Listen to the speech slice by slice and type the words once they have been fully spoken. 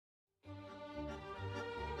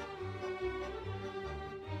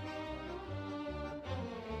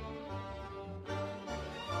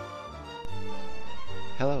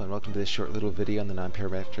Hello and welcome to this short little video on the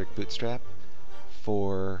non-parametric Bootstrap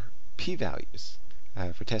for p-values,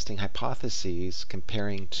 for testing hypotheses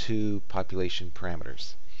comparing two population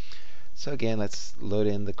parameters. So again, let's load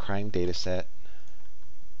in the crime data set.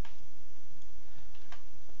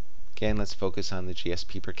 Again, let's focus on the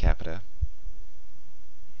GSP per capita.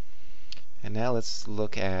 And now let's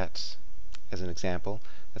look at, as an example,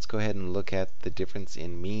 let's go ahead and look at the difference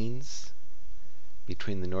in means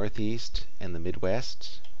between the Northeast and the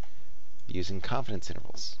Midwest using confidence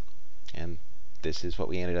intervals. And this is what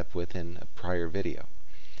we ended up with in a prior video.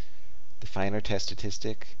 Define our test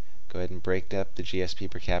statistic, go ahead and break up the GSP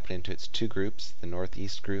per capita into its two groups, the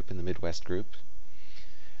Northeast group and the Midwest group.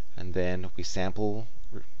 And then we sample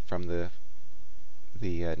from the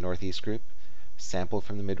Northeast group, sample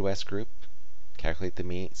from the Midwest group, calculate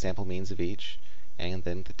the sample means of each, and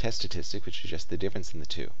then the test statistic, which is just the difference in the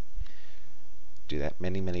two. Do that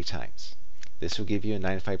many, many times. This will give you a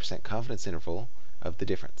 95% confidence interval of the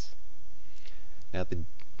difference. Now the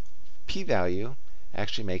p-value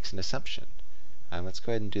actually makes an assumption. Let's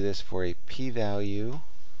go ahead and do this for a p-value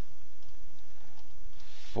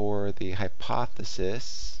for the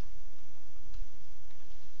hypothesis,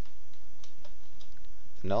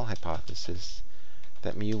 the null hypothesis,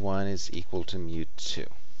 that mu1 is equal to mu2.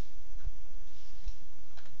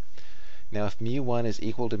 Now, if mu1 is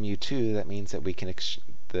equal to mu2, that means that we can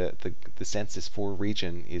the census for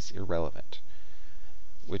region is irrelevant,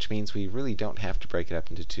 which means we really don't have to break it up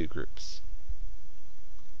into two groups.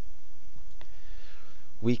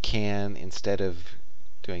 We can, instead of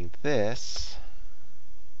doing this,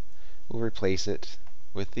 we'll replace it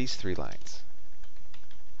with these three lines.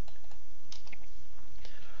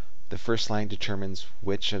 The first line determines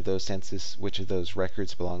which of those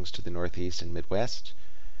records belongs to the Northeast and Midwest.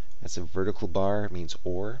 That's a vertical bar, it means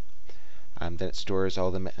or. Then it stores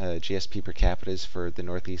all the GSP per capitas for the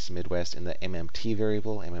Northeast and Midwest in the MMT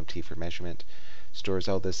variable, MMT for measurement. Stores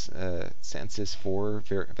all this census for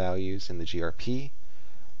values in the GRP.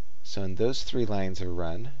 So when those three lines are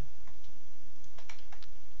run,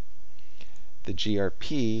 the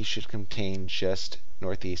GRP should contain just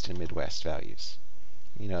Northeast and Midwest values.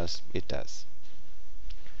 You notice it does.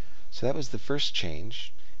 So that was the first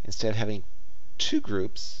change. Instead of having two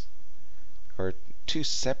groups, or two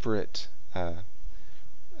separate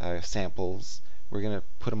samples, we're going to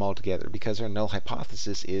put them all together because our null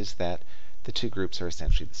hypothesis is that the two groups are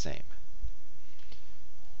essentially the same.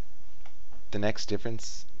 The next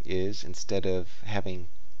difference is, instead of having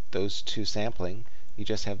those two sampling, you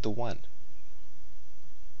just have the one.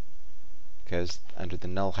 Because under the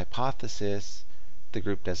null hypothesis, the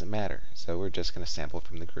group doesn't matter. So we're just going to sample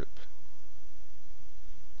from the group.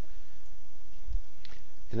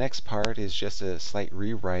 The next part is just a slight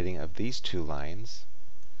rewriting of these two lines.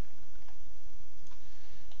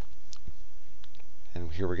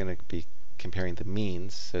 And here we're going to be comparing the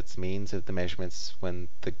means. So it's means of the measurements when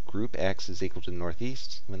the group X is equal to the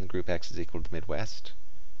Northeast, when the group X is equal to the Midwest.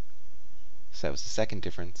 So that was the second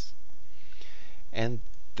difference. And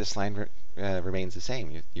this line remains the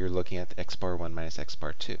same. You're looking at x bar 1 minus x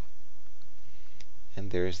bar 2.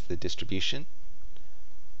 And there's the distribution.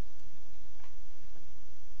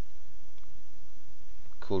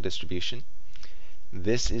 Distribution.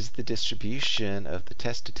 This is the distribution of the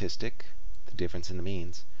test statistic, the difference in the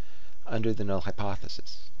means, under the null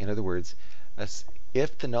hypothesis. In other words,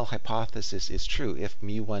 if the null hypothesis is true, if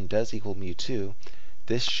mu1 does equal mu2,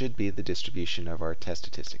 this should be the distribution of our test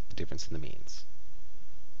statistic, the difference in the means.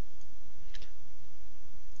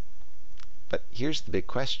 But here's the big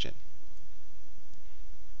question.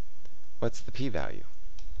 What's the p-value?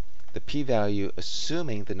 The p-value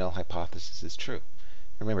assuming the null hypothesis is true.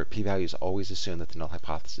 Remember, p-values always assume that the null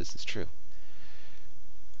hypothesis is true.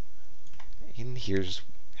 And here's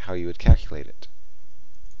how you would calculate it.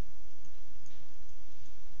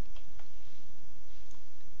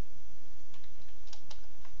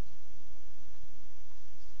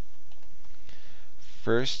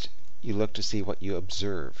 First, you look to see what you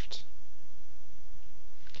observed.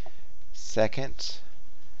 Second,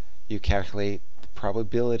 you calculate the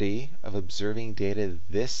probability of observing data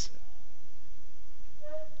this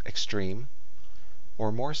extreme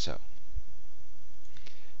or more so.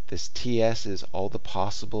 This TS is all the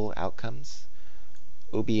possible outcomes.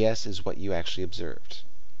 OBS is what you actually observed.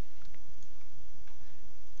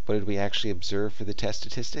 What did we actually observe for the test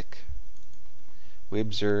statistic? We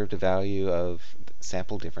observed a value of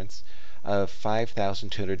sample difference of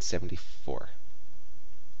 5,274.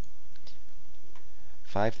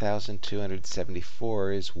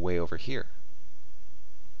 5,274 is way over here.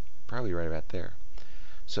 Probably right about there.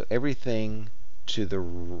 So everything to the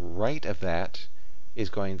right of that is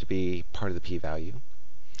going to be part of the p-value,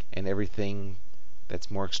 and everything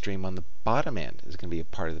that's more extreme on the bottom end is going to be a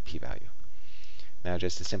part of the p-value. Now,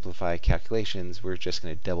 just to simplify calculations, we're just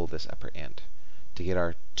going to double this upper end to get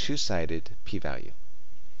our two-sided p-value.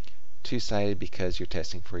 Two-sided because you're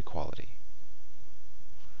testing for equality.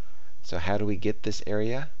 So how do we get this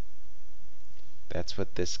area? That's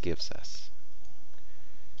what this gives us.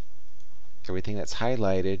 Everything that's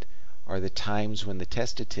highlighted are the times when the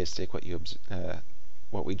test statistic,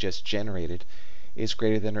 what we just generated, is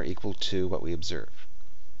greater than or equal to what we observe.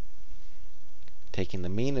 Taking the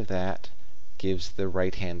mean of that gives the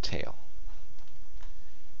right-hand tail.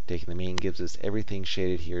 Taking the mean gives us everything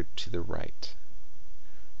shaded here to the right.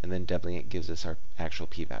 And then doubling it gives us our actual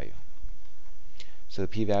p-value. So the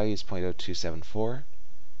p-value is 0.0274.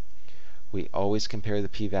 We always compare the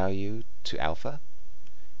p-value to alpha.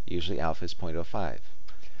 Usually alpha is 0.05.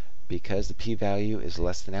 Because the p-value is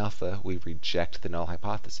less than alpha, we reject the null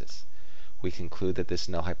hypothesis. We conclude that this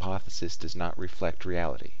null hypothesis does not reflect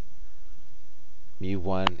reality.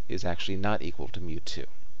 Mu1 is actually not equal to mu2.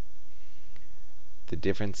 The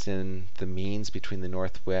difference in the means between the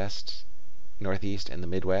northeast, and the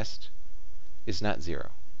Midwest is not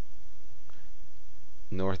 0.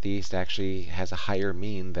 Northeast actually has a higher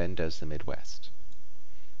mean than does the Midwest.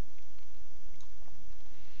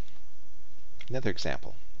 Another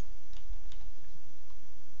example.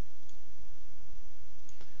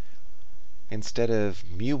 Instead of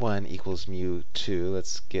mu1 equals mu2,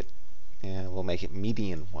 we'll make it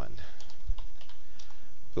median 1.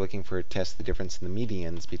 We're looking for a test the difference in the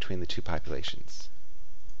medians between the two populations.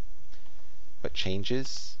 What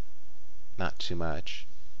changes? Not too much.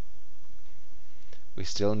 We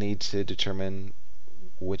still need to determine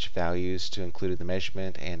which values to include in the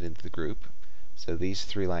measurement and into the group. So these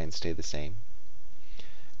three lines stay the same.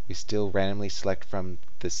 We still randomly select from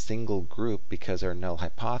the single group because our null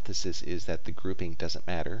hypothesis is that the grouping doesn't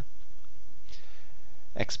matter.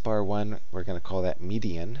 X bar 1, we're going to call that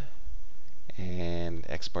median, and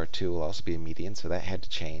X bar 2 will also be a median, so that had to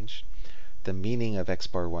change. The meaning of X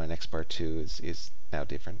bar 1 and X bar 2 is now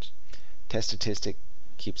different. Test statistic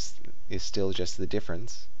is still just the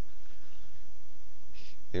difference.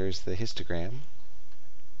 There's the histogram.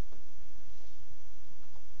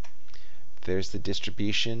 There's the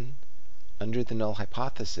distribution under the null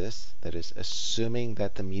hypothesis, that is, assuming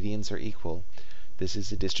that the medians are equal. This is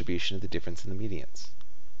the distribution of the difference in the medians.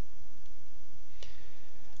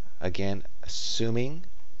 Again, assuming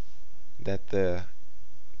that the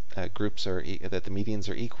that the medians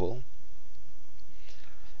are equal,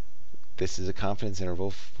 this is a confidence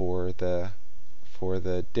interval for the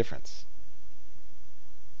difference.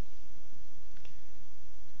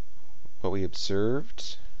 What we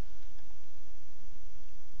observed,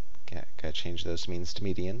 got to change those means to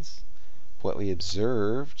medians. What we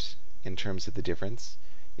observed in terms of the difference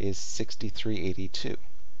is 6382,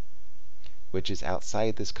 which is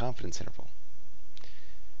outside this confidence interval.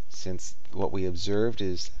 Since what we observed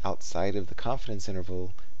is outside of the confidence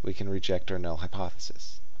interval, we can reject our null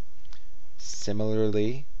hypothesis.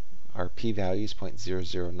 Similarly, our p-value is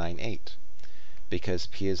 0.0098. Because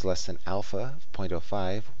p is less than alpha of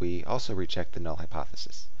 0.05, we also reject the null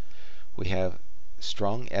hypothesis. We have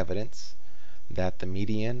strong evidence that the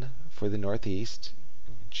median for the Northeast,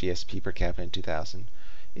 GSP per capita in 2000,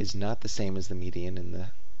 is not the same as the median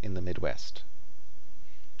in the Midwest.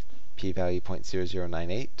 P-value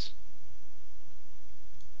 0.0098.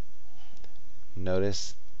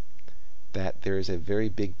 Notice that there is a very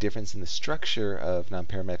big difference in the structure of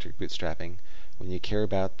non-parametric bootstrapping when you care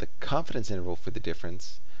about the confidence interval for the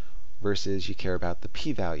difference versus you care about the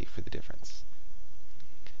p-value for the difference.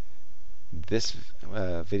 This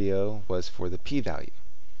video was for the p-value.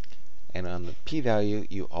 And on the p-value,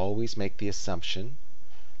 you always make the assumption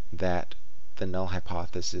that the null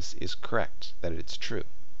hypothesis is correct, that it's true.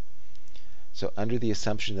 So under the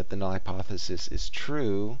assumption that the null hypothesis is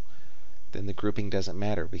true, then the grouping doesn't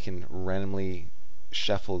matter. We can randomly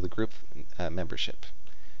shuffle the group membership.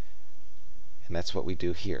 And that's what we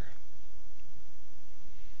do here.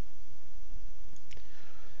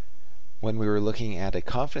 When we were looking at a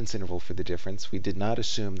confidence interval for the difference, we did not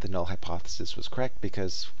assume the null hypothesis was correct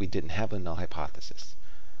because we didn't have a null hypothesis.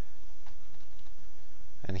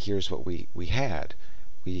 And here's what we had.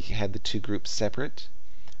 We had the two groups separate.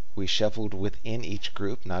 We shuffled within each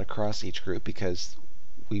group, not across each group, because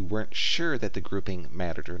we weren't sure that the grouping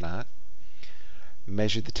mattered or not.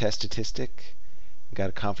 Measured the test statistic, got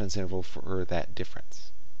a confidence interval for that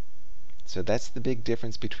difference. So that's the big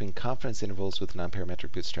difference between confidence intervals with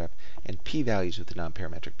non-parametric bootstrap and p-values with the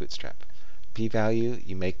non-parametric bootstrap. P-value,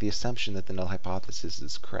 you make the assumption that the null hypothesis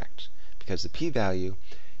is correct because the p-value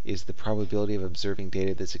is the probability of observing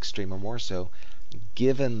data that's extreme or more so,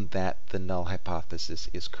 given that the null hypothesis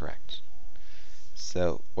is correct.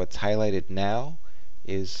 So what's highlighted now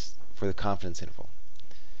is for the confidence interval.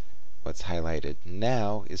 What's highlighted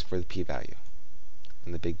now is for the p-value.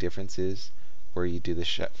 And the big difference is where you do the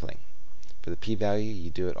shuffling. For the p-value,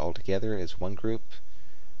 you do it all together as one group.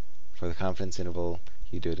 For the confidence interval,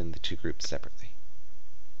 you do it in the two groups separately.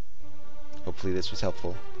 Hopefully this was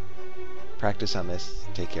helpful. Practice on this.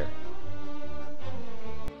 Take care.